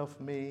 Learn of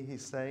me,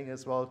 he's saying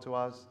as well to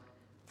us,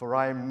 for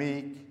I am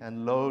meek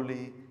and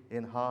lowly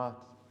in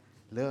heart.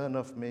 Learn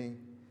of me.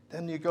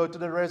 Then you go to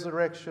the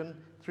resurrection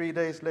 3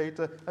 days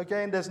later.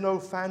 Again, there's no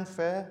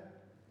fanfare.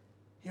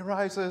 He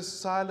rises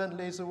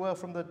silently, as it were,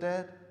 from the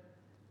dead.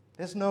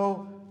 There's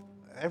no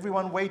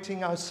everyone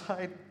waiting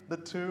outside the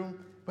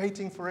tomb,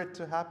 waiting for it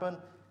to happen.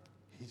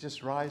 He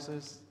just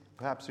rises.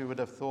 Perhaps you would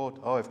have thought,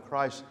 oh, if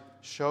Christ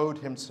showed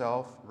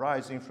himself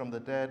rising from the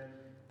dead,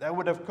 that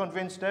would have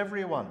convinced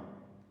everyone.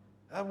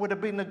 That would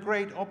have been a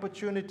great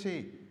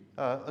opportunity,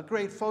 a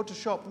great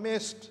Photoshop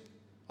missed.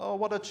 Oh,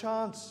 what a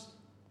chance.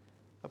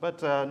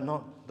 But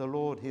not the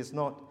Lord.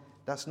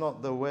 That's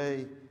not the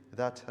way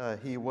that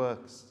he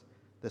works.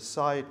 The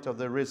sight of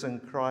the risen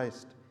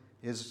Christ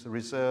is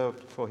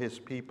reserved for his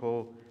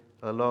people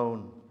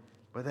alone.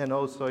 But then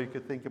also you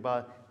could think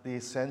about the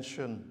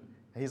ascension.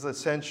 His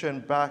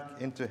ascension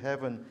back into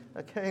heaven.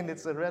 Again,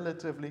 it's a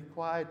relatively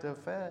quiet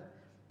affair.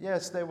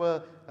 Yes, there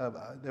were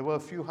a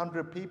few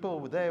hundred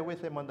people there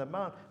with him on the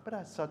mount, but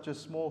that's such a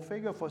small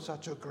figure for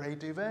such a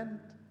great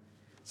event.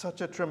 Such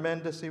a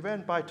tremendous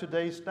event. By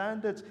today's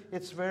standards,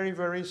 it's very,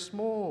 very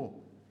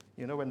small.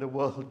 You know, when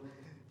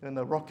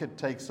the rocket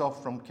takes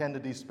off from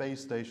Kennedy Space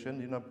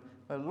Station,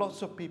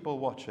 lots of people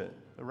watch it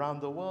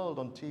around the world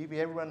on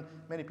TV.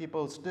 Many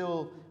people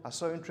still are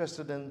so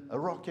interested in a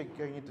rocket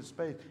going into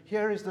space.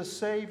 Here is the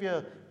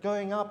Savior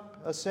going up,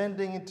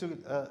 ascending into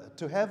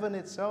to heaven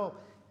itself,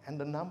 and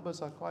the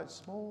numbers are quite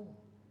small.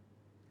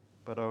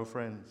 But, oh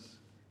friends,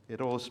 it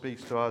all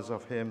speaks to us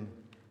of him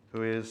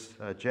who is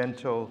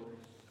gentle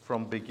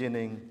from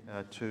beginning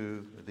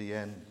to the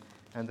end.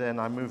 And then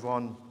I move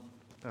on,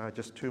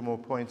 just 2 more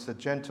points. The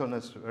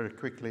gentleness, very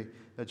quickly.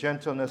 The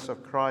gentleness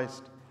of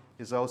Christ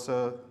is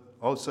also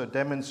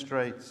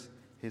demonstrates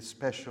his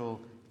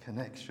special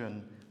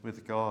connection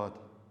with God.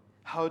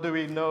 How do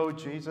we know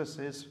Jesus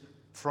is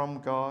from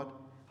God?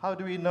 How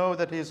do we know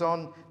that he's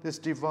on this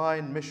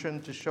divine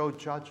mission to show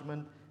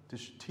judgment, to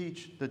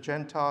teach the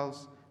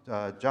Gentiles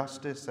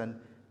justice and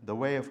the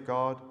way of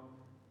God?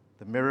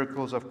 The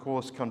miracles, of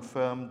course,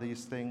 confirm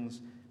these things,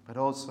 but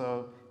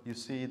also you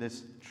see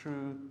this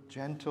true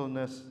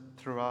gentleness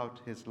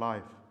throughout his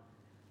life.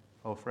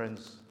 Oh,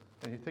 friends,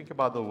 when you think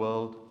about the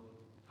world,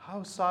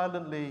 how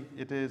silently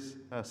it is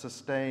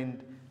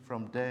sustained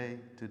from day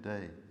to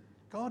day.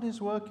 God is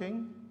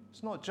working.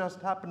 It's not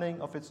just happening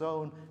of its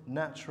own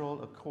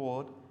natural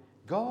accord.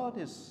 God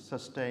is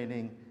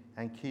sustaining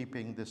and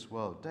keeping this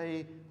world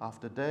day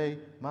after day,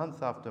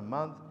 month after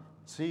month,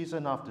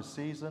 season after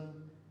season.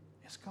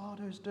 It's God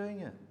who's doing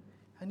it.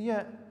 And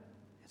yet,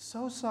 it's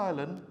so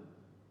silent,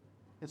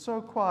 it's so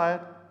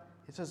quiet,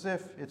 it's as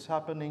if it's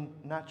happening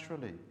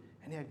naturally.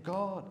 And yet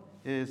God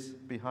is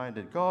behind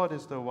it. God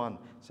is the one.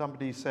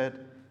 Somebody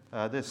said,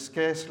 there's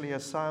scarcely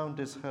a sound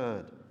is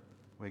heard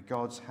where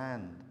God's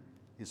hand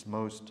is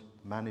most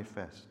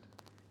manifest.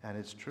 And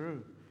it's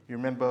true. You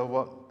remember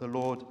what the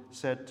Lord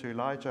said to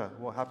Elijah,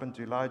 what happened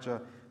to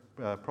Elijah,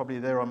 probably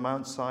there on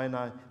Mount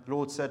Sinai. The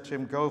Lord said to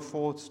him, go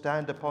forth,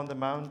 stand upon the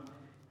mount,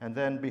 and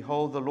then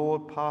behold, the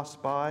Lord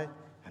passed by,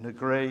 and a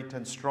great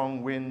and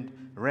strong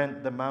wind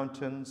rent the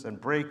mountains and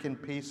brake in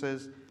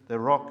pieces the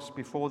rocks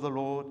before the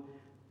Lord.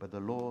 But the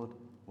Lord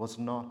was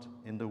not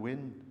in the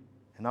wind.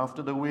 And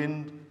after the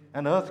wind,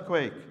 an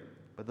earthquake.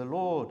 But the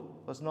Lord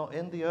was not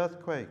in the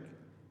earthquake.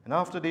 And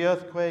after the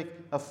earthquake,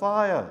 a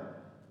fire.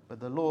 But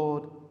the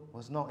Lord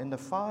was not in the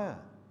fire.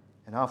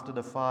 And after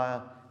the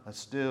fire, a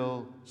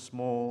still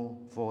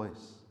small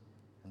voice.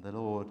 And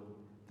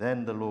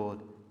then the Lord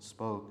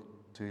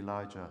spoke to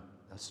Elijah.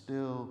 A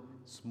still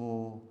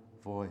small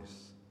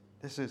voice.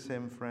 This is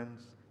him,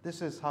 friends.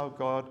 This is how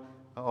God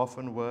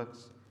often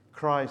works.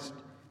 Christ,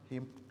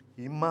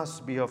 he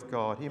must be of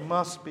God. He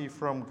must be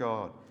from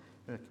God.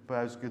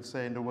 Perhaps you could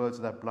say in the words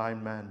of that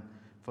blind man,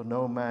 for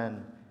no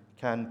man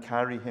can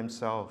carry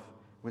himself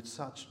with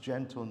such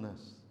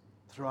gentleness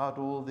throughout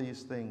all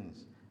these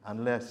things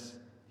unless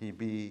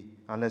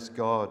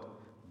God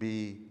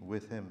be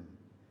with him.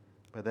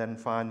 But then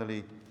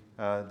finally,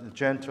 the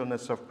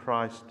gentleness of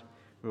Christ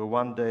will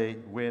one day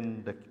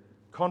win the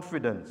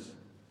confidence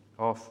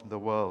of the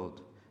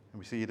world. And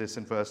we see this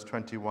in verse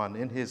 21.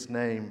 In his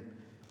name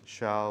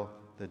shall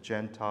the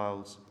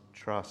Gentiles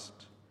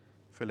trust.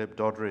 Philip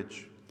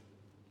Doddridge,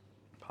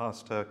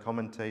 pastor,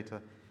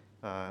 commentator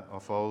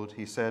of old,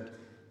 he said,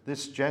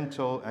 this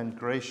gentle and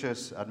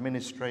gracious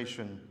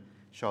administration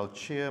shall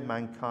cheer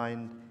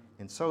mankind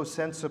in so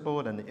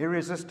sensible and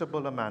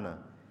irresistible a manner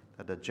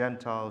that the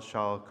Gentiles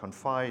shall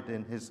confide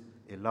in his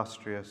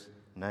illustrious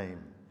name.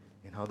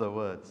 In other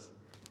words,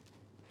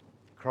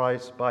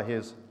 Christ, by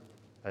his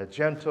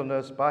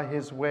gentleness, by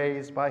his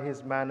ways, by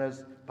his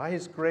manners, by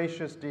his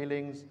gracious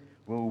dealings,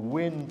 will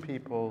win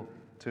people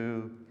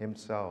to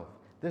himself.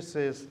 This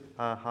is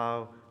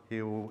how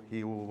he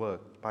will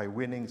work, by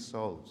winning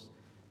souls.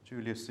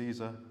 Julius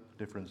Caesar,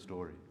 different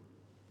story.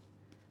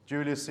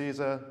 Julius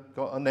Caesar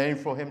got a name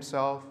for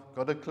himself,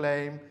 got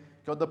acclaim,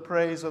 got the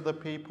praise of the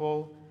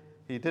people.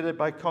 He did it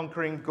by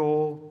conquering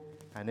Gaul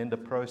and in the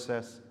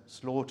process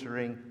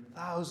slaughtering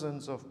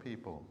thousands of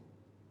people.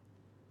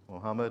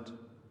 Muhammad,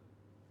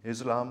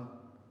 Islam,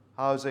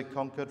 how is it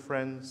conquered,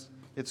 friends?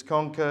 It's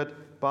conquered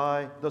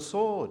by the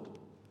sword.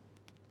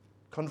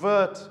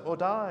 Convert or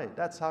die.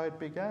 That's how it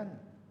began.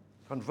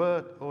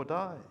 Convert or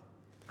die.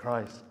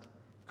 Christ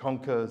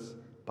conquers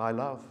by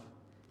love.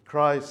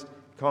 Christ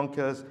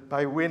conquers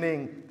by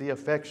winning the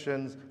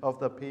affections of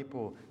the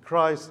people.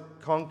 Christ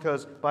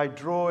conquers by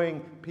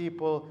drawing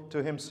people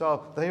to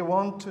himself. They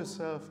want to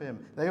serve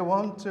him. They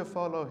want to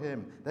follow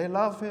him. They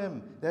love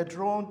him. They're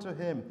drawn to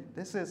him.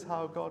 This is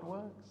how God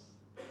works.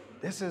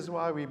 This is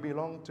why we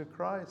belong to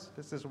Christ.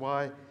 This is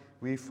why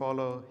we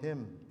follow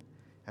him.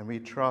 And we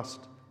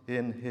trust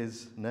in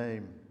his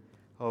name.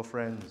 Oh,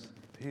 friends,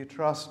 do you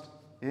trust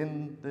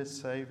in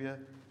this Savior?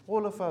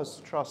 All of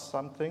us trust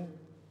something.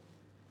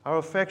 Our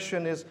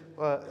affection is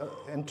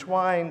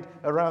entwined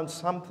around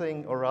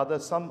something or other,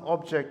 some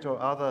object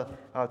or other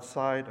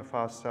outside of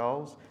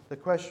ourselves. The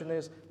question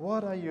is,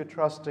 what are you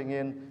trusting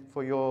in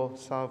for your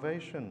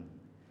salvation?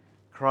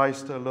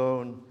 Christ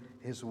alone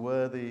is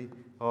worthy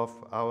of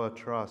our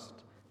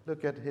trust.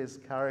 Look at his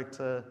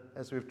character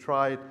as we've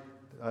tried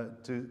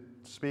to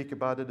speak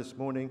about it this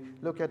morning.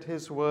 Look at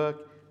his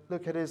work.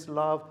 Look at his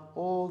love.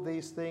 All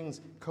these things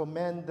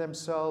commend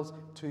themselves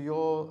to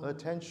your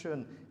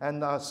attention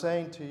and are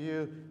saying to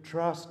you,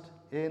 trust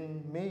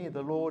in me.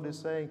 The Lord is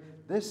saying,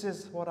 this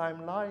is what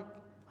I'm like.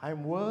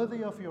 I'm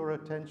worthy of your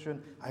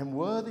attention. I'm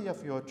worthy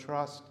of your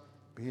trust.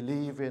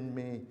 Believe in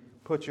me.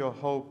 Put your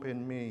hope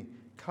in me.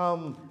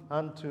 Come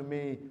unto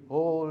me,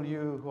 all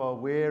you who are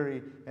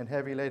weary and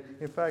heavy laden.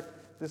 In fact,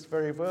 this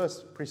very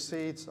verse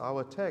precedes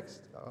our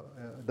text,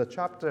 the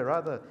chapter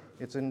rather.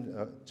 It's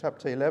in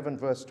chapter 11,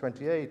 verse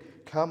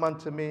 28. Come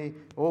unto me,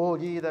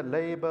 all ye that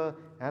labor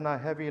and are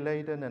heavy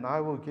laden, and I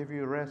will give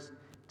you rest.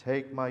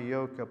 Take my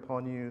yoke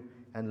upon you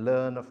and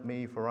learn of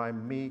me, for I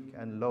am meek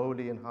and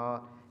lowly in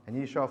heart, and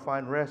ye shall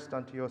find rest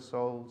unto your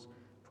souls.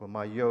 For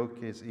my yoke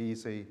is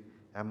easy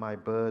and my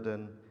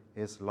burden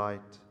is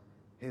light.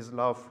 His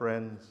love,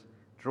 friends,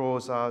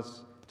 draws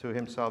us to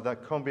himself.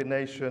 That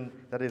combination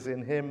that is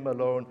in him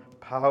alone,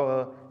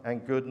 power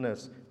and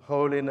goodness,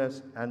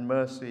 holiness and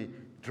mercy,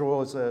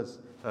 draws us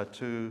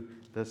to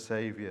the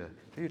Savior.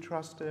 Do you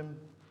trust him?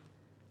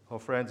 Oh,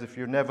 friends, if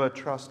you never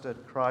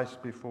trusted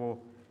Christ before,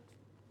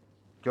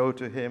 go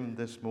to him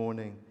this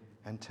morning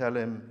and tell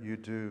him you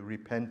do,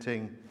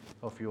 repenting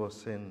of your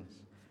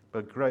sins.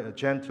 But great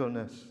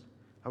gentleness.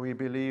 Are we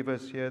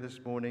believers here this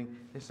morning?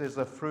 This is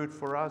a fruit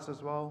for us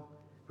as well.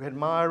 We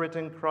admire it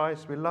in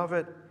Christ. We love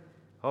it.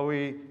 Oh,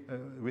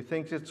 we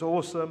think it's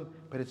awesome,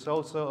 but it's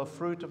also a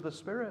fruit of the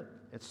Spirit.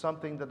 It's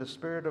something that the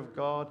Spirit of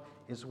God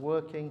is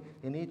working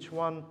in each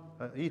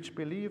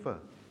believer.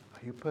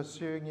 Are you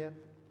pursuing it?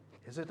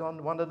 Is it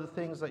on one of the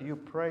things that you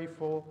pray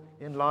for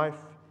in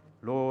life?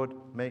 Lord,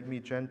 make me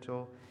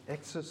gentle.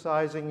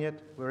 Exercising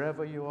it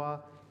wherever you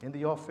are, in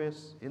the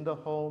office, in the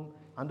home,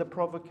 under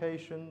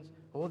provocations.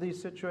 All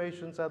these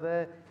situations are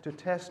there to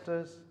test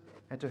us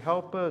and to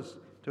help us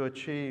to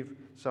achieve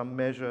some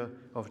measure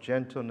of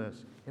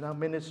gentleness in our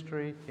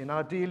ministry, in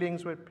our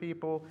dealings with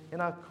people,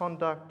 in our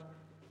conduct.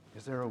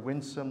 Is there a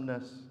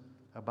winsomeness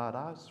about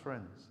us,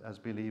 friends, as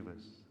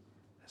believers?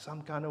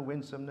 Some kind of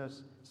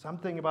winsomeness,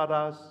 something about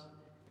us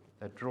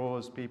that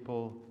draws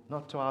people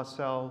not to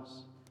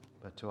ourselves,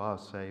 but to our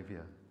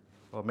Savior.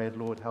 Well, may the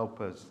Lord help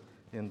us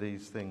in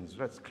these things.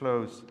 Let's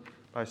close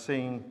by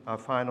singing our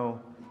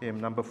final hymn,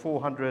 number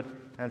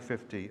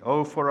 450.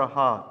 Oh, for a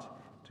heart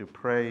to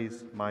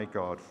praise my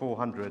God.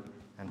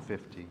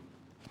 450.